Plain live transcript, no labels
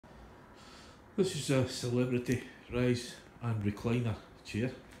This is a celebrity rise and recliner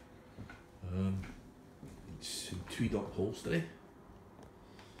chair. It's in tweed upholstery,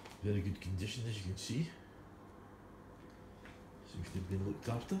 very good condition as you can see. Seems to have been looked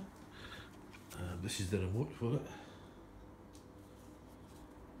after. This is the remote for it.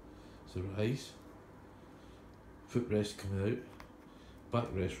 It's a rise, footrest coming out,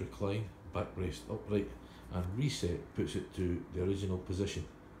 backrest recline, backrest upright, and reset puts it to the original position.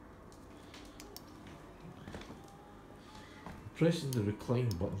 Pressing the recline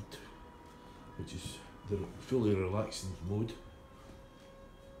button, which is the fully relaxing mode.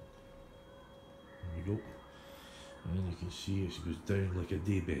 There we go. And you can see it goes down like a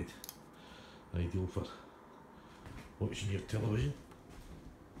day bed. Ideal for watching your television.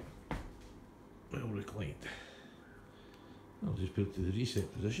 Well reclined. I'll just put it to the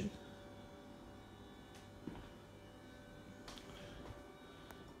reset position.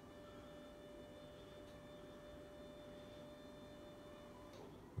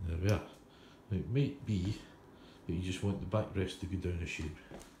 There we are. Now it might be that you just want the backrest to go down a shape.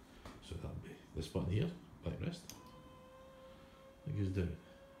 So that'll be this button here, backrest. It goes down.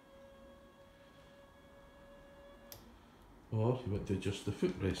 Or you want to adjust the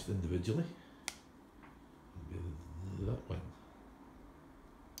footrest individually. That one.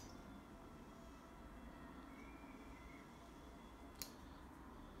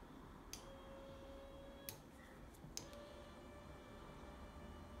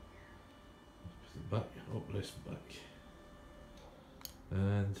 Put the back, uprest back.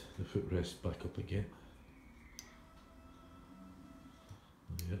 And the footrest back up again.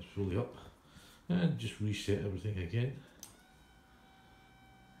 Yeah, it's fully up. And just reset everything again.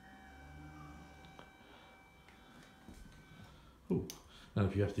 Oh, and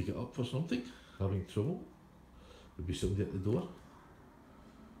if you have to get up for something, having trouble, there'll be somebody at the door.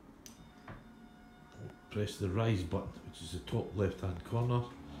 Press the rise button, which is the top left hand corner.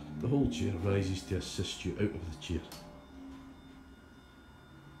 The whole chair rises to assist you out of the chair.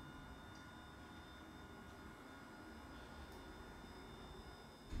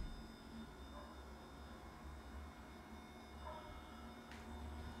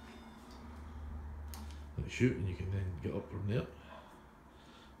 Shoot, and you can then get up from there.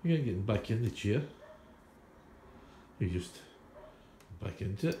 Again, getting back in the chair, you just back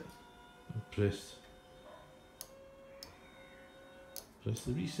into it and press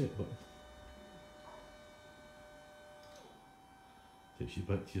the reset button. Takes you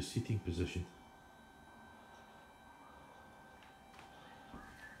back to your seating position.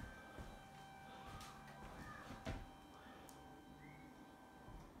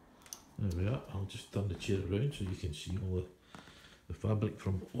 There we are. I'll just turn the chair around so you can see all the fabric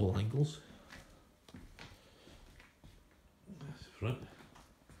from all angles. That's the front,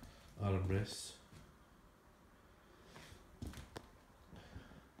 armrests,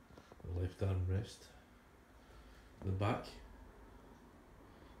 the left armrest, the back,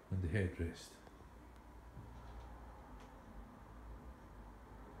 and the headrest.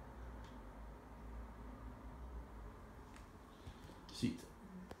 Seat.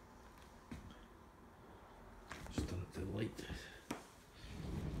 Just turn it to the light.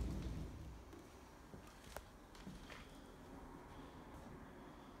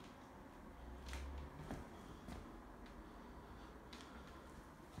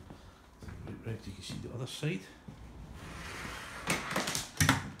 Right, you can see the other side.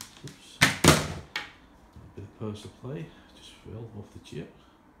 Oops. A bit of power supply just fell off the chair.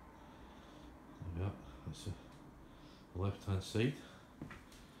 There we are. That's the left hand side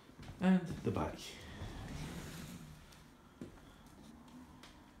and the back.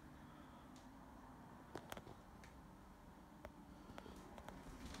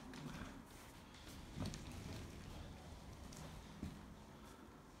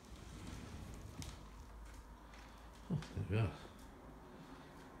 There we are.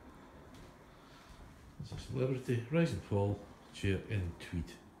 It's a celebrity rise and fall chair in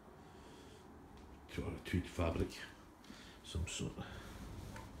tweed. Or tweed fabric, some sort.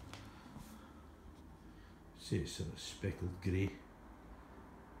 Say it's a speckled grey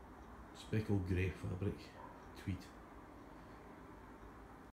fabric, tweed.